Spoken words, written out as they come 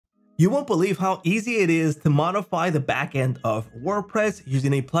You won't believe how easy it is to modify the backend of WordPress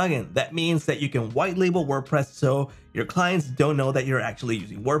using a plugin. That means that you can white label WordPress so your clients don't know that you're actually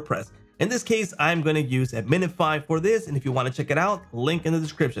using WordPress. In this case, I'm going to use Adminify for this, and if you want to check it out, link in the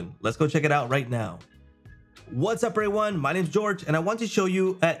description. Let's go check it out right now. What's up everyone, my name's George and I want to show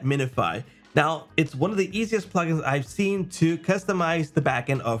you Adminify. Now, it's one of the easiest plugins I've seen to customize the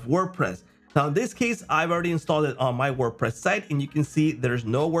backend of WordPress. Now, in this case, I've already installed it on my WordPress site and you can see there's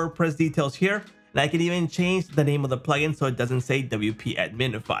no WordPress details here. And I can even change the name of the plugin so it doesn't say WP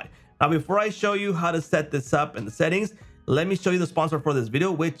Adminify. Now, before I show you how to set this up in the settings, let me show you the sponsor for this video,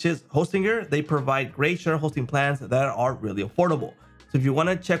 which is Hostinger. They provide great share hosting plans that are really affordable. So if you want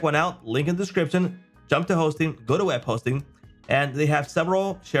to check one out, link in the description, jump to hosting, go to web hosting, and they have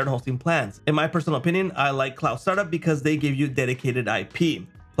several shared hosting plans. In my personal opinion, I like Cloud Startup because they give you dedicated IP,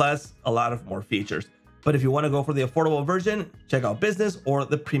 plus a lot of more features. But if you want to go for the affordable version, check out Business or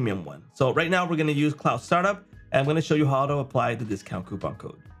the premium one. So right now we're going to use Cloud Startup and I'm going to show you how to apply the discount coupon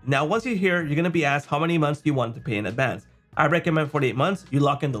code. Now, once you're here, you're going to be asked how many months do you want to pay in advance. I recommend 48 months. You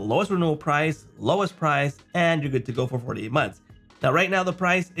lock in the lowest renewal price, lowest price, and you're good to go for 48 months. Now, right now the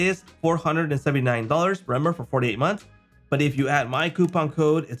price is $479, remember, for 48 months. But if you add my coupon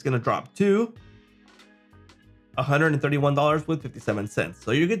code, it's going to drop to $131 with 57 cents.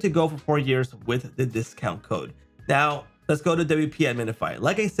 So you're good to go for 4 years with the discount code. Now, let's go to WP Adminify.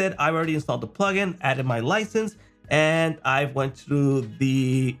 Like I said, I've already installed the plugin, added my license, and I went through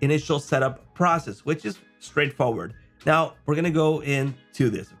the initial setup process, which is straightforward. Now, we're going to go into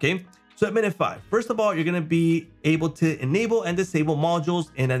this, okay? So Adminify, first of all, you're going to be able to enable and disable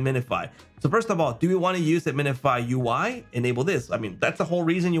modules in Adminify. So first of all, do we want to use Adminify UI? Enable this. I mean, that's the whole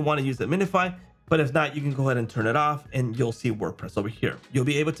reason you want to use Adminify. But if not, you can go ahead and turn it off and you'll see WordPress over here. You'll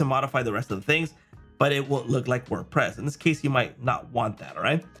be able to modify the rest of the things, but it will look like WordPress. In this case, you might not want that, all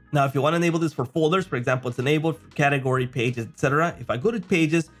right? Now, if you want to enable this for folders, for example, it's enabled for category, pages, etc. If I go to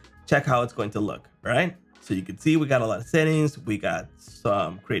pages, check how it's going to look, all right? So you can see we got a lot of settings. We got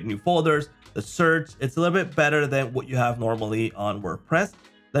some create new folders, the search. It's a little bit better than what you have normally on WordPress.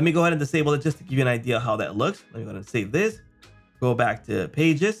 Let me go ahead and disable it just to give you an idea how that looks. Let me go ahead and save this. Go back to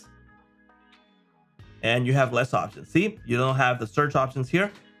pages. And you have less options. See, you don't have the search options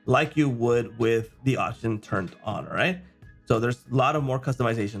here like you would with the option turned on, all right? So there's a lot of more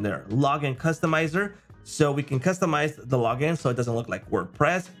customization there. Login customizer. So we can customize the login so it doesn't look like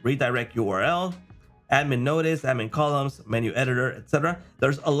WordPress, redirect URL, admin notice, admin columns, menu editor, etc.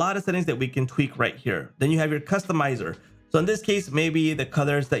 There's a lot of settings that we can tweak right here. Then you have your customizer. So in this case, maybe the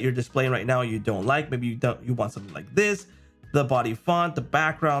colors that you're displaying right now you don't like. Maybe you want something like this. The body font, the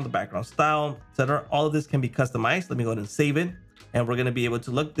background style, etc. All of this can be customized. Let me go ahead and save it. And we're going to be able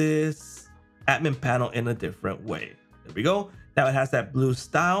to look this admin panel in a different way. There we go. Now it has that blue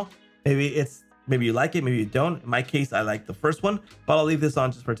style. Maybe you like it, maybe you don't. In my case, I like the first one, but I'll leave this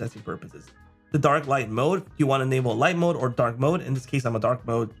on just for testing purposes. The dark light mode, you want to enable light mode or dark mode. In this case, I'm a dark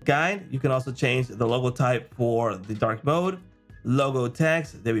mode guy. You can also change the logo type for the dark mode. Logo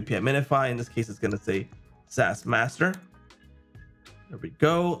text, WP Adminify. In this case, it's going to say Saas Master. There we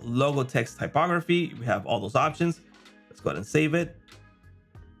go. Logo text typography. We have all those options. Let's go ahead and save it.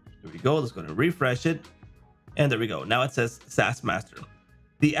 There we go. Let's go ahead and refresh it. And there we go. Now it says Saas Master.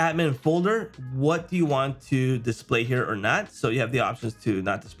 The admin folder, what do you want to display here or not? So you have the options to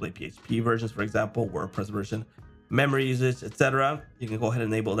not display PHP versions, for example, WordPress version, memory usage, etc. You can go ahead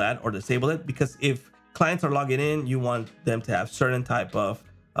and enable that or disable it, because if clients are logging in, you want them to have certain type of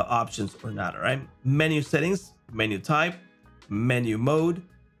options or not, all right? Menu settings, menu type, menu mode,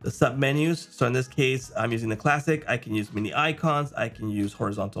 the sub menus. So in this case, I'm using the classic. I can use mini icons. I can use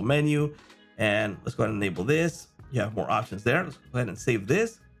horizontal menu, and let's go ahead and enable this. You have more options there. Let's go ahead and save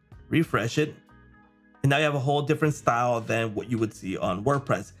this, refresh it. And now you have a whole different style than what you would see on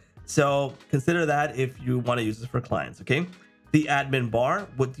WordPress. So consider that if you want to use this for clients, okay? The admin bar,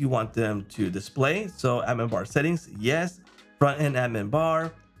 what do you want them to display? So admin bar settings, yes. Front end admin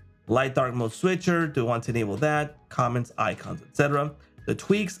bar, light dark mode switcher, do you want to enable that? Comments, icons, etc. The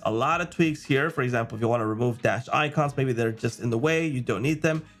tweaks, a lot of tweaks here. For example, if you want to remove dash icons, maybe they're just in the way, you don't need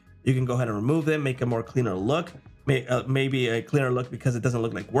them. You can go ahead and remove them, make a more cleaner look. Maybe a cleaner look because it doesn't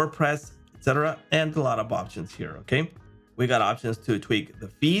look like WordPress, etc. And a lot of options here, okay? We got options to tweak the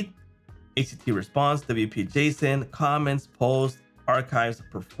feed, HTTP response, WP JSON, comments, posts, archives,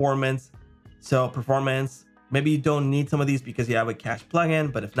 performance. So performance, maybe you don't need some of these because you have a cache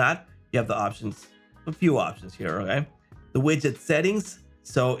plugin, but if not, you have the options, a few options here, okay? The widget settings.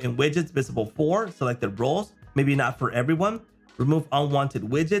 So in widgets, visible for selected roles, maybe not for everyone. Remove unwanted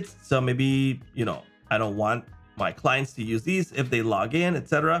widgets. So maybe, I don't want my clients to use these if they log in,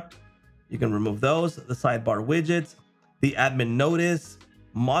 etc. You can remove those, the sidebar widgets, the admin notice,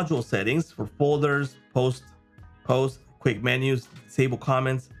 module settings for folders, post, quick menus, disable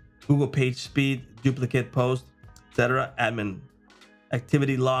comments, Google page speed, duplicate post, etc. Admin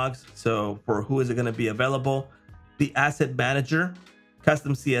activity logs, so for who is it going to be available, the asset manager,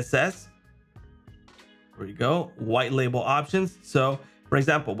 custom CSS. There you go. White label options. So for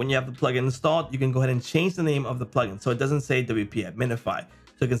example, when you have the plugin installed, you can go ahead and change the name of the plugin. So it doesn't say WP Adminify.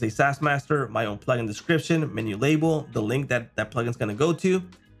 So you can say Saas Master, my own plugin description, menu label, the link that plugin is going to go to,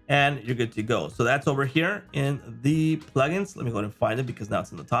 and you're good to go. So that's over here in the plugins. Let me go ahead and find it because now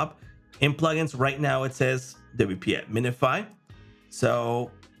it's in the top. In plugins right now, it says WP Adminify. So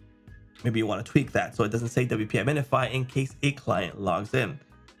maybe you want to tweak that so it doesn't say WP Adminify in case a client logs in.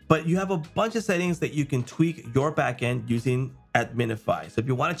 But you have a bunch of settings that you can tweak your backend using Adminify. So if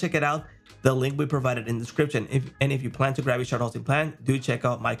you want to check it out, the link we provided in the description. If you plan to grab your shard hosting plan, do check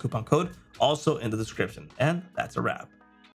out my coupon code also in the description. And that's a wrap.